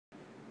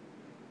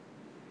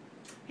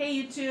Hey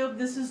YouTube,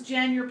 this is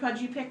Jen, your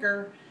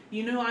PudgyPicker.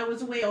 You knew I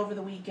was away over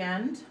the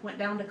weekend. Went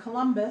down to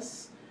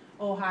Columbus,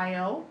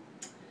 Ohio,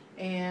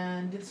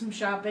 and did some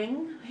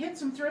shopping. Hit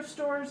some thrift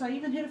stores. I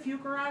even hit a few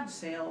garage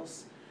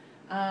sales.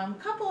 A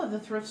couple of the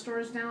thrift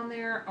stores down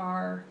there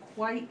are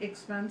quite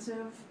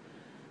expensive.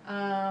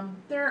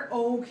 They're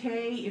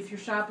okay if you're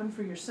shopping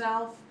for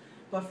yourself,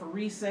 but for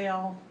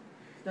resale,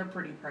 they're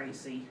pretty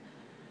pricey.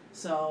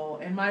 So,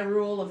 and my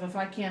rule of if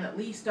I can't at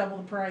least double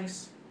the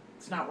price,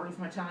 it's not worth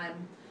my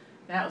time.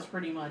 That was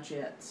pretty much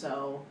it.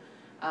 So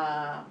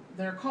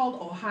they're called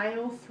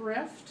Ohio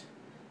Thrift,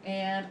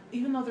 and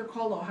even though they're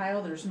called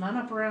Ohio, there's none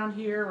up around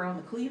here, around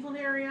the Cleveland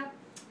area.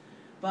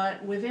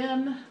 But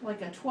within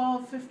like a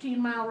 12-15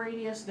 mile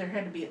radius, there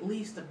had to be at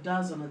least a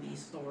dozen of these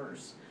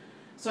stores.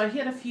 So I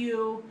hit a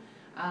few,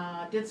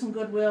 did some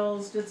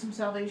Goodwills, did some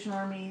Salvation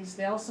Armies.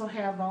 They also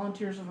have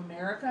Volunteers of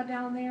America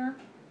down there,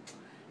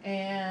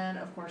 and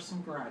of course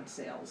some garage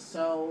sales.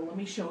 So let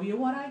me show you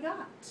what I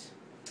got.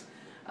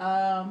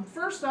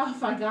 First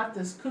off, I got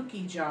this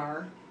cookie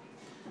jar.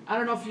 I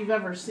don't know if you've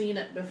ever seen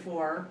it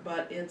before,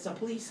 but it's a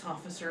police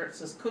officer. It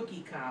says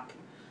Cookie Cop.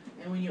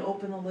 And when you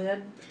open the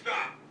lid...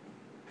 Stop!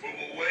 Move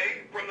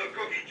away from the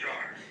cookie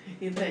jar.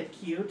 Isn't that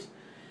cute?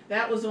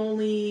 That was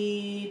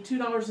only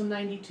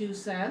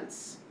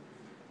 $2.92.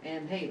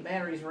 And hey, the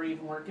batteries were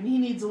even working. He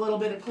needs a little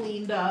bit of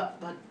cleaned up,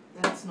 but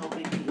that's no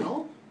big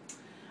deal.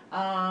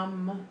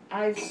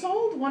 I've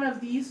sold one of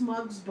these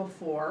mugs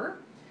before.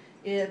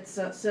 It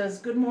says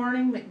Good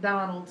Morning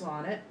McDonald's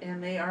on it,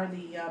 and they are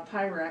the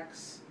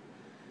Pyrex.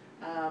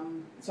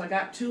 So I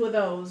got two of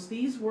those.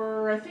 These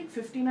were, I think,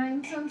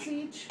 59 cents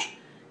each,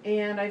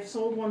 and I've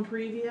sold one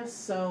previous,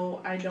 so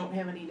I don't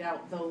have any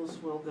doubt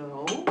those will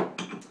go.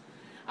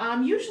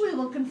 I'm usually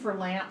looking for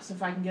lamps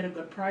if I can get a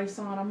good price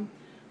on them,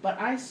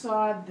 but I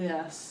saw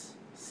this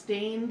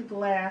stained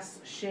glass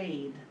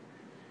shade,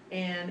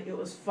 and it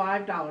was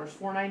 $5,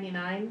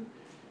 $4.99,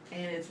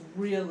 and it's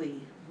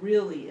really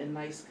in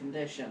nice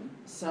condition.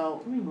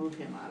 So let me move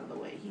him out of the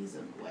way. He's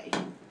in the way.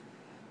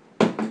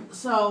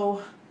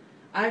 So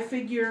I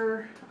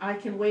figure I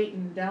can wait,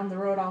 and down the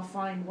road I'll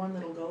find one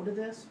that'll go to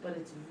this, but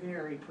it's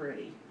very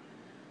pretty.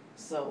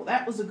 So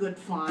that was a good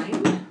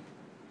find.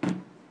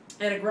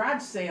 At a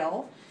garage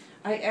sale,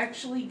 I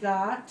actually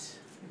got,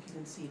 if you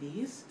can see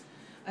these,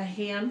 a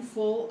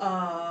handful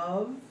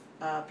of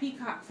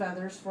peacock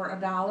feathers for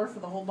 $1 for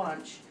the whole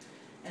bunch,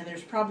 and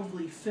there's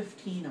probably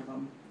 15 of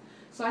them.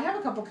 So I have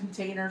a couple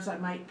containers. I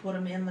might put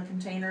them in the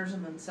containers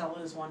and then sell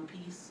it as one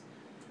piece.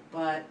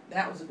 But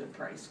that was a good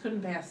price.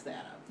 Couldn't pass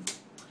that up.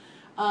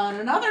 On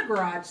another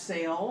garage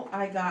sale,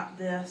 I got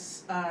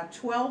this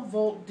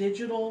 12-volt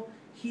digital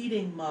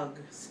heating mug,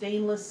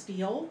 stainless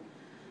steel.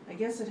 I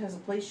guess it has a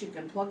place you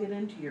can plug it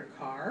into your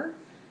car.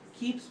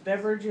 Keeps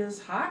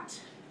beverages hot.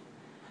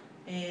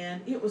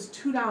 And it was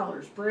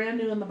 $2, brand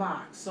new in the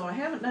box. So I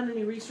haven't done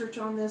any research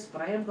on this,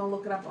 but I am going to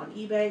look it up on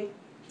eBay.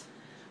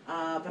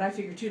 But I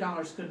figured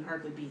 $2 couldn't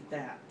hardly beat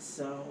that,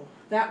 so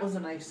that was a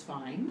nice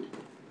find.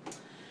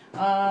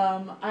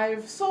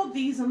 I've sold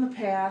these in the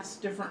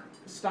past, different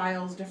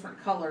styles,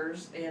 different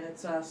colors, and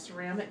it's a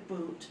ceramic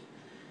boot.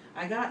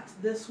 I got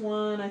this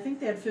one, I think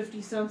they had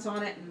 50 cents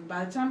on it, and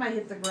by the time I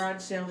hit the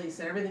garage sale, they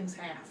said everything's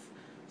half.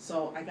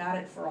 So I got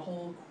it for a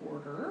whole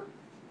quarter.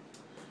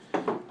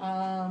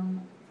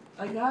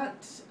 I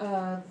got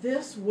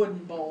this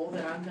wooden bowl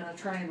that I'm going to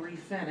try and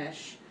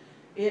refinish.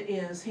 It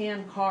is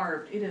hand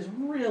carved. It is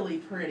really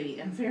pretty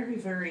and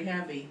very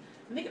heavy.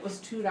 I think it was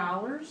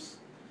 $2,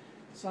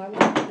 so I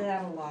liked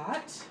that a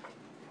lot.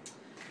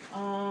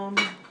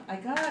 I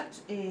got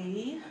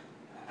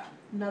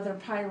another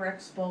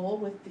Pyrex bowl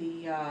with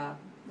the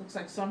looks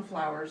like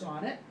sunflowers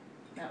on it.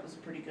 That was a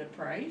pretty good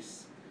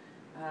price.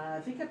 I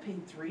think I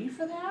paid $3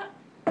 for that.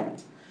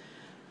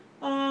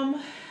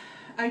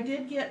 I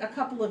did get a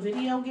couple of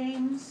video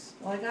games.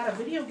 Well, I got a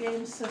video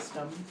game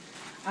system.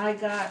 I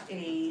got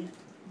a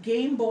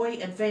Game Boy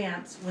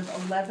Advance with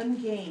 11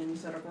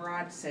 games at a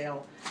garage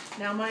sale.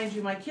 Now, mind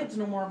you, my kids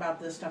know more about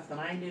this stuff than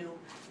I do,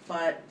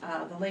 but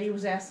the lady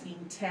was asking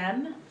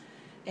 10,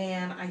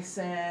 and I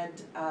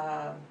said,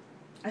 I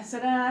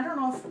don't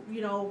know if, you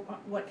know,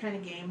 what kind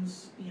of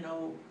games, you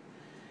know,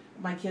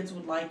 my kids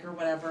would like or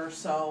whatever.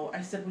 So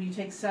I said, will you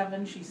take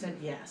 7? She said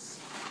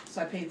yes.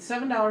 So I paid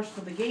 $7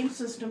 for the game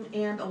system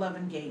and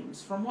 11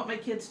 games. From what my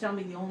kids tell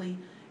me, the only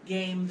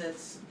game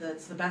that's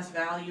the best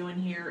value in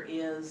here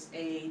is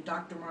a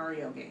Dr.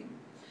 Mario game,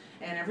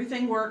 and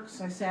everything works.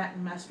 I sat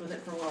and messed with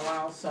it for a little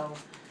while, so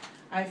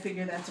I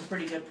figure that's a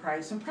pretty good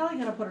price. I'm probably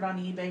going to put it on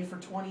eBay for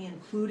 $20,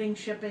 including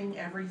shipping,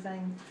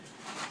 everything,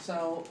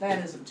 so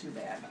that isn't too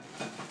bad.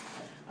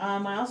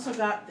 I also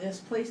got this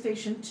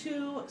PlayStation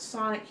 2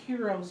 Sonic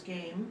Heroes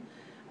game.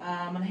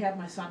 I'm going to have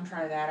my son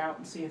try that out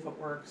and see if it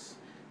works.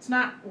 It's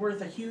not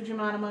worth a huge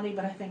amount of money,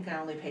 but I think I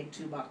only paid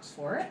 $2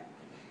 for it.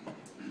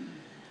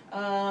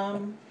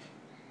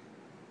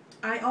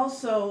 I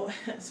also,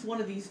 it's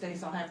one of these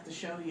days I'll have to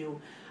show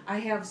you, I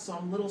have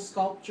some little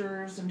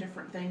sculptures and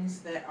different things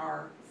that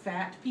are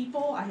fat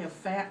people. I have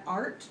fat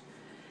art,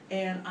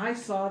 And I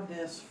saw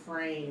this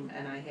frame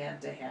and I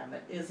had to have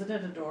it. Isn't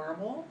it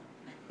adorable?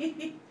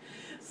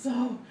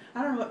 So,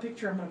 I don't know what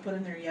picture I'm going to put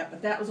in there yet,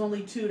 but that was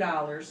only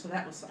 $2, so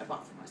that was I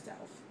bought for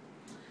myself.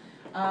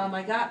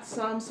 I got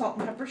some salt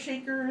and pepper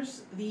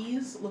shakers.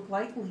 These look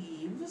like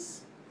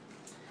leaves.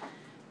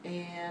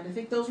 And I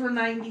think those were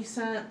 90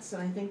 cents,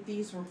 and I think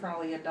these were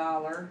probably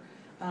 $1.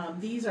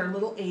 These are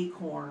little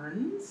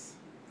acorns,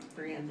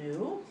 brand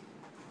new.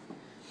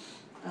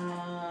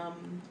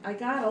 I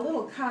got a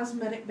little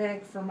cosmetic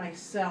bag for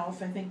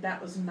myself. I think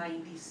that was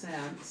 90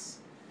 cents,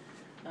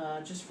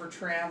 just for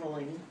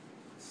traveling.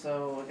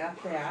 So I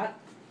got that.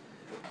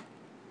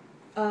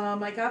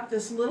 I got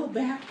this little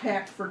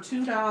backpack for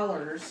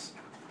 $2.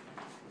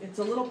 It's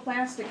a little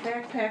plastic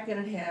backpack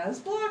and it has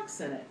blocks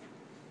in it.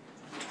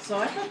 So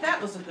I thought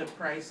that was a good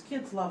price.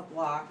 Kids love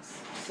blocks,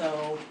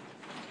 so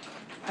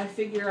I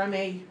figure I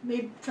may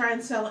try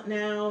and sell it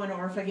now, and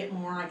or if I get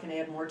more, I can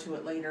add more to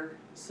it later.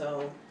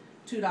 So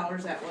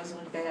 $2, that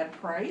wasn't a bad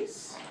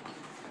price.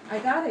 I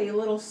got a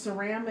little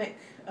ceramic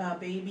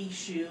baby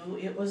shoe.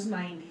 It was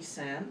 90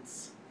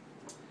 cents.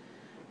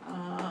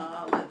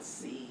 Let's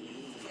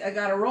see. I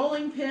got a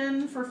rolling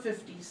pin for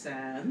 50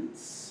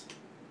 cents.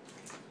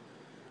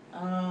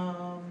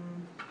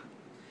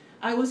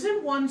 I was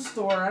in one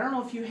store, I don't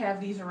know if you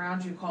have these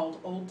around you, called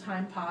Old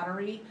Time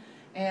Pottery,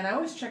 and I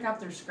always check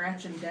out their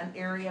scratch and dent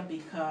area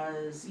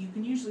because you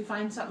can usually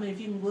find something if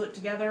you can glue it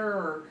together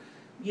or,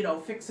 you know,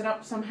 fix it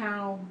up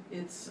somehow.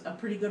 It's a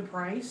pretty good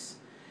price.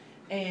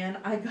 And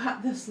I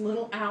got this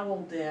little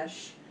owl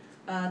dish.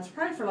 It's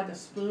probably for like a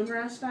spoon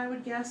rest, I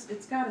would guess.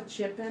 It's got a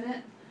chip in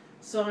it,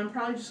 so I'm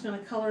probably just going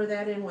to color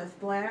that in with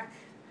black,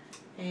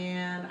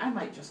 and I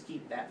might just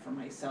keep that for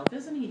myself.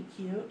 Isn't he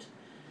cute?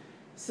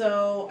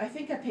 So I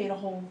think I paid a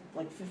whole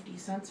like 50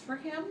 cents for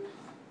him.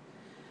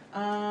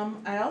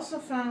 I also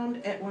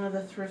found at one of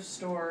the thrift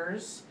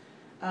stores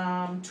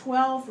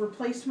 12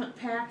 replacement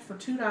pack for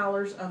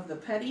 $2 of the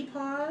Petty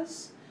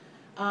Paws.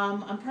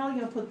 I'm probably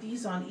going to put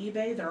these on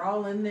eBay. They're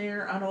all in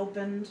there,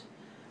 unopened.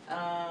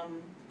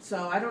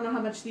 So I don't know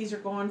how much these are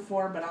going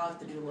for, but I'll have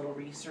to do a little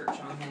research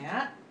on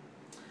that.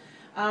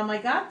 I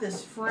got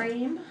this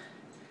frame,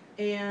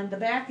 and the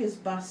back is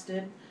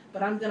busted,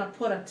 but I'm going to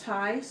put a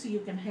tie so you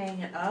can hang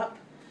it up.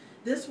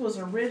 This was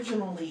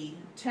originally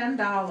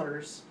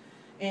 $10,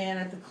 and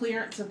at the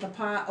clearance at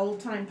the Old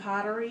Time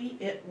Pottery,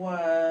 it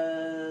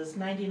was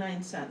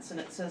 99 cents. And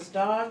it says,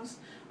 "Dogs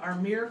are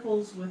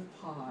miracles with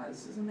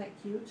paws." Isn't that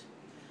cute?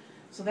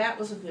 So that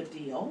was a good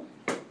deal.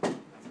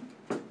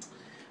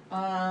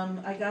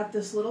 I got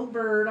this little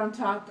bird on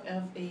top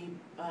of a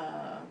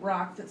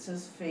rock that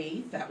says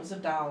Faith. That was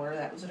 $1.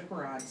 That was at a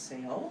garage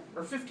sale,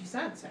 or 50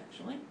 cents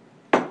actually.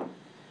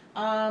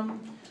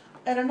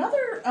 At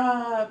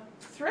another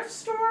thrift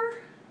store,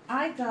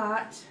 I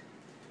got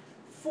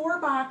 4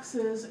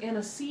 boxes and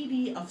a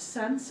CD of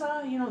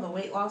Sensa, you know, the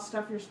weight loss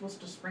stuff you're supposed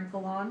to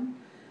sprinkle on,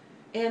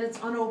 and it's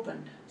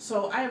unopened.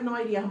 So I have no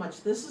idea how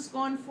much this is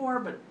going for,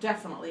 but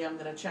definitely I'm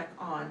going to check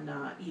on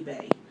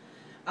eBay.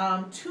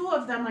 2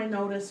 of them I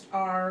noticed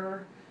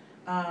are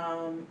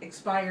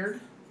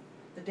expired.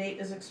 The date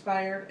is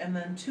expired, and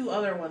then 2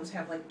 other ones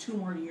have like 2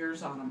 more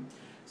years on them.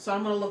 So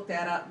I'm going to look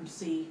that up and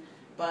see,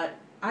 but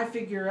I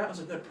figure that was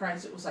a good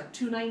price. It was like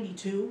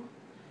 $2.92,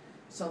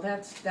 so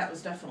that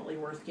was definitely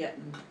worth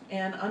getting.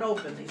 And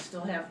unopened, they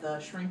still have the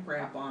shrink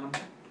wrap on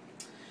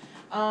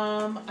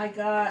them. I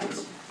got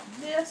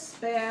this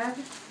bag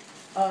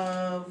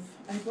of,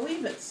 I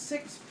believe it's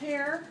 6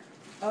 pair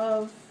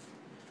of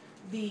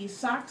the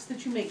socks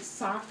that you make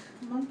sock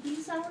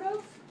monkeys out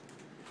of.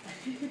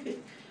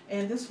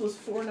 And this was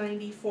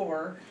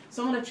 $4.94.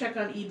 So I'm going to check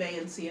on eBay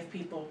and see if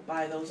people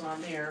buy those on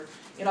there.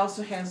 It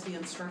also has the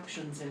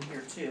instructions in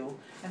here too.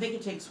 I think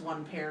it takes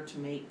 1 pair to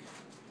make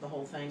the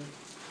whole thing.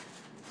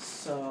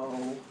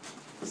 So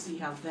let's see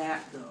how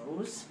that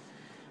goes.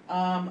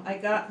 I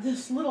got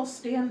this little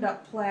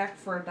stand-up plaque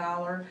for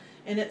 $1,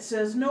 and it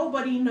says,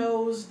 "Nobody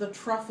knows the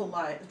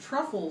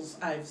truffles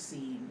I've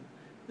seen."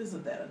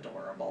 Isn't that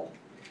adorable?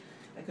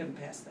 I couldn't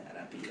pass that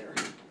up either.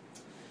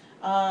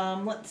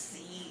 Let's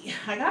see.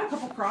 I got a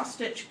couple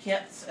cross-stitch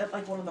kits at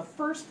like one of the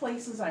first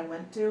places I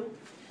went to.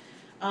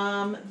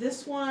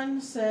 This one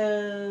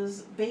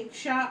says Bake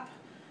Shop,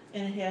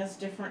 and it has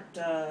different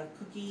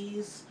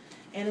cookies,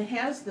 and it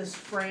has this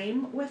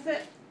frame with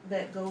it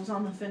that goes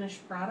on the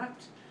finished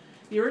product.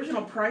 The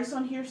original price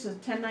on here says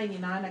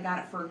 $10.99. I got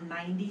it for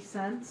 90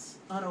 cents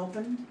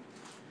unopened.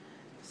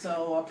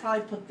 So I'll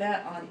probably put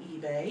that on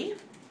eBay.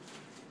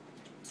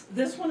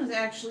 This one is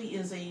actually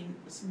a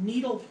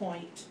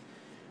needlepoint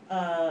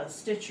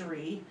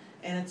stitchery,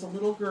 and it's a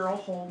little girl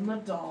holding a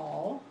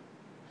doll,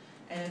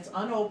 and it's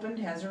unopened,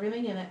 has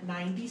everything in it,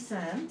 90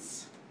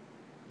 cents.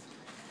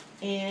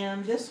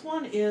 And this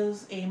one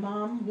is a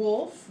mom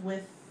wolf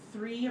with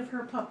 3 of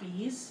her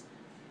puppies.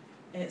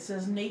 It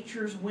says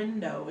Nature's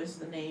Window is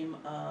the name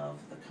of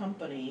the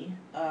company.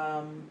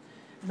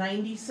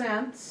 90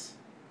 cents,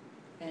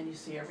 and you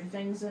see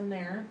everything's in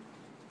there.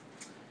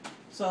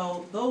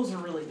 So those are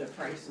really good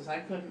prices. I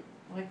couldn't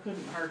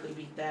hardly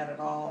beat that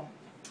at all.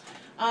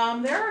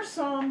 There are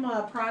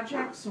some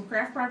projects, some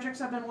craft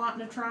projects I've been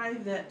wanting to try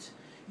that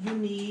you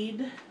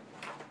need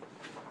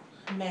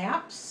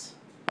maps.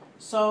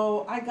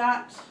 So I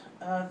got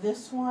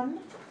this one.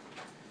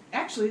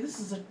 Actually, this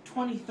is a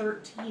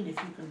 2013, if you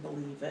can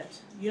believe it.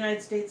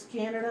 United States,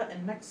 Canada,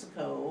 and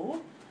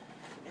Mexico.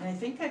 And I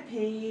think I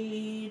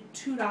paid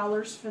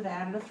 $2 for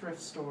that at a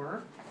thrift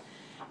store.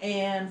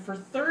 And for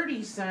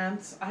 30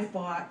 cents, I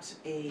bought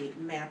a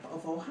map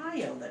of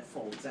Ohio that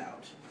folds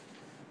out.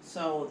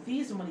 So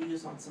these I'm going to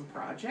use on some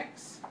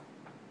projects.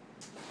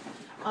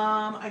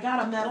 I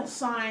got a metal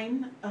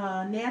sign,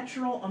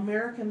 Natural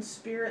American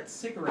Spirit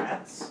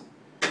cigarettes.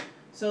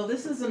 So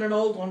this isn't an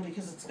old one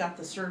because it's got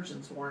the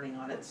surgeon's warning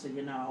on it, so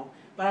you know.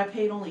 But I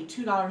paid only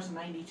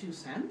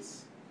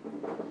 $2.92.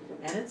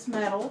 And it's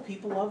metal.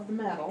 People love the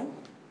metal.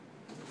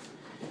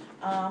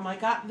 I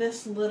got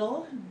this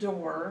little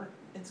door.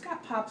 It's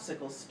got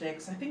popsicle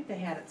sticks. I think they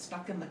had it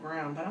stuck in the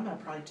ground, but I'm going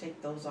to probably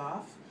take those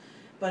off.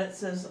 But it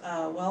says,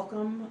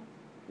 welcome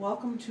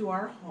to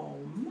our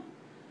home.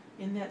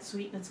 Isn't that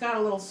sweet? And it's got a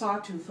little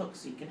sawtooth hook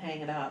so you can hang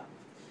it up.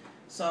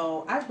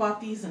 So I've bought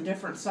these in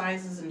different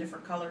sizes and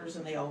different colors,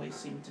 and they always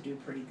seem to do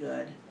pretty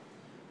good.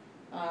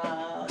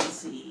 Let's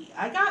see.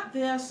 I got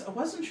this. I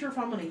wasn't sure if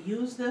I'm going to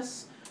use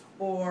this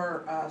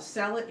or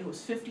sell it. It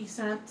was 50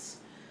 cents.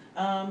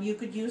 You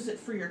could use it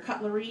for your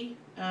cutlery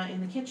in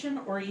the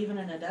kitchen or even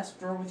in a desk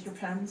drawer with your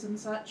pens and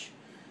such.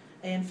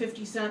 And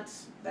 50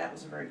 cents, that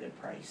was a very good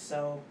price.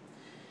 So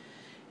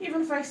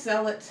even if I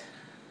sell it,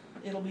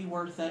 it'll be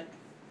worth it.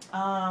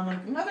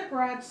 Another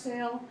garage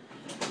sale.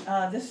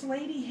 This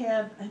lady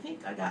had, I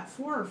think I got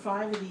 4 or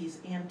 5 of these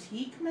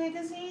antique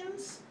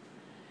magazines.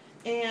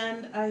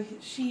 And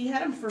she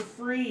had them for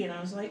free, and I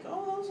was like,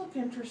 oh, those look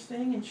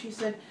interesting. And she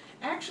said,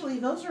 actually,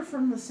 those are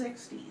from the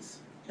 60s.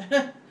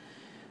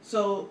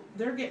 So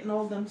they're getting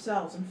old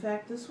themselves. In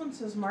fact, this one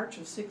says March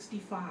of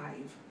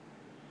 65.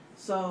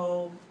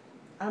 So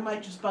I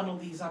might just bundle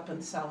these up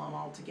and sell them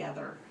all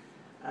together.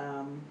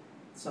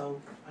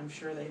 So I'm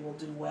sure they will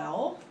do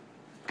well.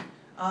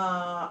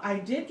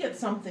 I did get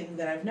something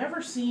that I've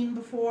never seen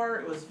before.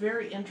 It was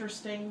very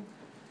interesting.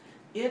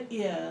 It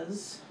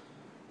is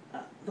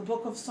the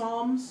Book of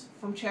Psalms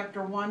from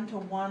chapter 1 to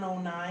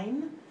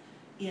 109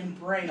 in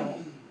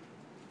Braille.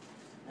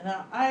 And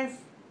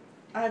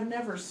I've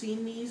never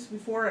seen these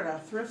before at a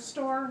thrift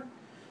store.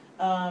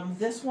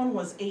 This one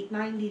was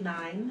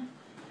 $8.99,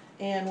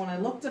 and when I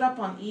looked it up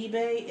on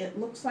eBay, it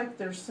looks like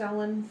they're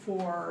selling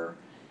for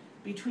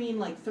between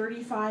like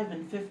 $35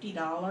 and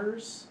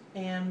 $50.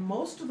 And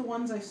most of the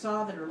ones I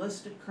saw that are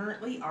listed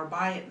currently are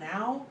buy it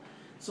now.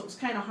 So it's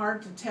kind of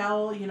hard to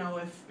tell, you know,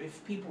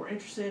 if people were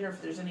interested or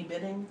if there's any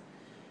bidding.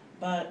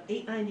 But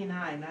 $8.99,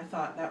 I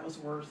thought that was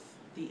worth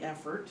the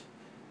effort.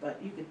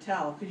 But you could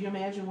tell. Could you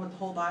imagine what the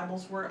whole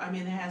Bible's were? I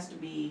mean, it has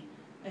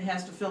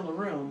to fill a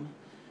room.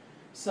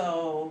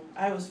 So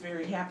I was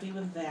very happy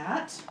with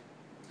that.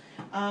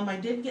 I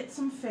did get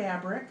some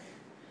fabric.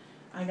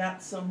 I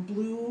got some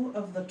blue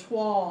of the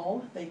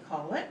toile, they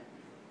call it.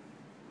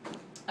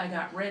 I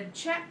got red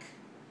check.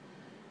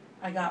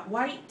 I got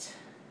white.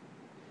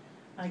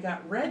 I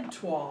got red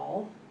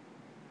toile.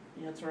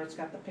 That's where it's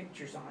got the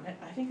pictures on it.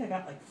 I think I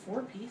got like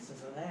 4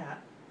 pieces of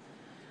that.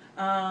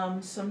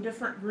 Some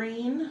different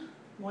green.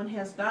 One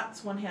has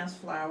dots, one has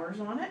flowers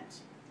on it.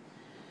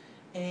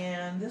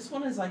 And this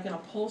one is like an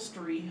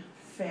upholstery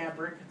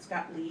fabric. It's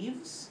got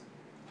leaves.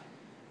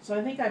 So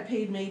I think I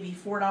paid maybe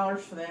 $4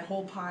 for that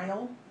whole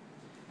pile.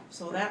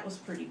 So that was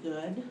pretty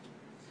good.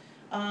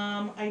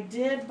 I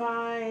did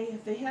buy,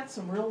 they had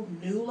some real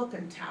new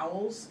looking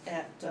towels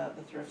at the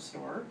thrift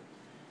store.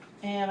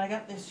 And I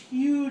got this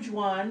huge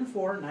one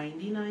for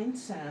 99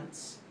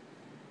 cents.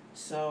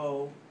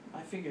 So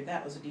I figured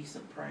that was a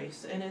decent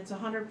price. And it's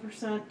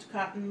 100%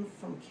 cotton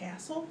from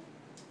Castle.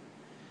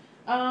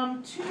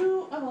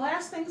 2 of the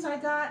last things I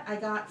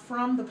got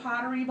from the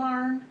Pottery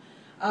Barn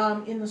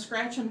in the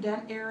scratch and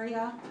dent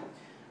area.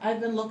 I've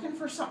been looking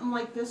for something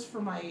like this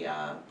for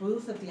my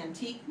booth at the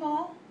Antique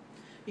Mall.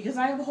 Because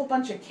I have a whole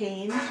bunch of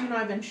canes. You know,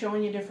 I've been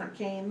showing you different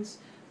canes.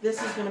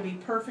 This is going to be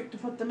perfect to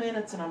put them in.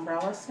 It's an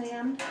umbrella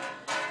stand.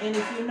 And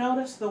if you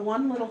notice, the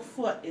one little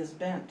foot is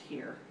bent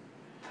here.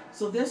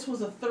 So this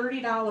was a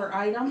 $30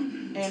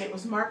 item, and it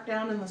was marked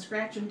down in the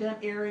scratch and dent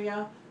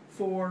area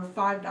for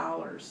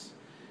 $5.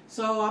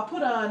 So I'll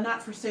put a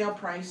not for sale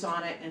price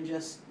on it and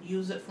just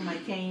use it for my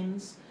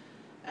canes.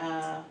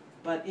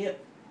 But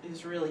it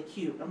is really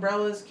cute.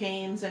 Umbrellas,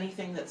 canes,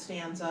 anything that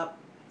stands up.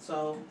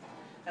 So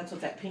that's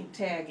what that pink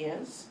tag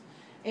is.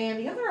 And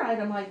the other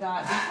item I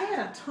got, they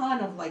had a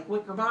ton of like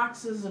wicker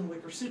boxes and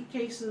wicker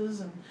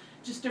suitcases and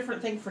just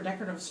different things for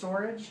decorative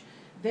storage.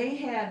 They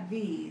had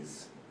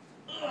these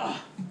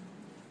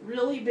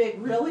really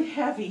big, really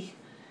heavy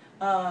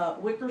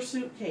wicker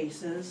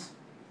suitcases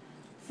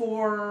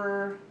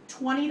for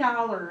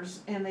 $20,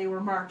 and they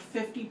were marked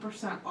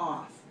 50%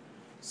 off.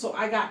 So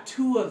I got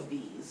 2 of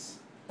these.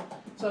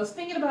 So I was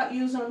thinking about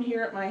using them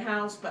here at my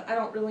house, but I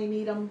don't really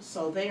need them,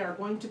 so they are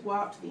going to go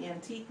out to the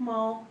Antique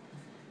Mall.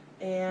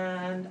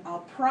 And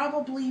I'll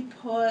probably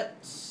put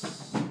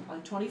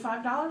probably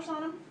 $25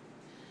 on them.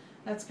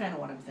 That's kind of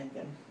what I'm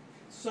thinking.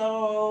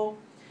 So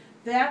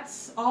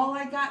that's all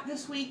I got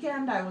this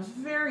weekend. I was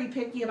very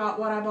picky about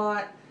what I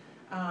bought.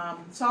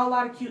 Saw a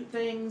lot of cute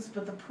things,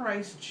 but the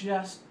price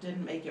just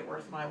didn't make it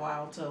worth my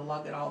while to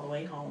lug it all the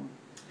way home.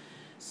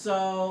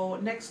 So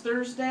next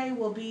Thursday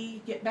we'll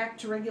get back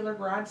to regular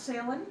garage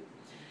sailing.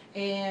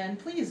 And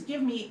please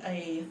give me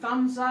a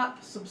thumbs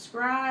up,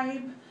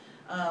 subscribe,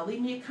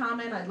 leave me a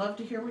comment. I'd love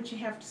to hear what you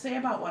have to say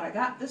about what I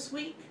got this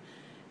week.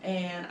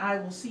 And I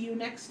will see you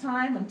next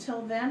time.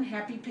 Until then,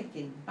 happy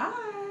picking.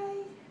 Bye!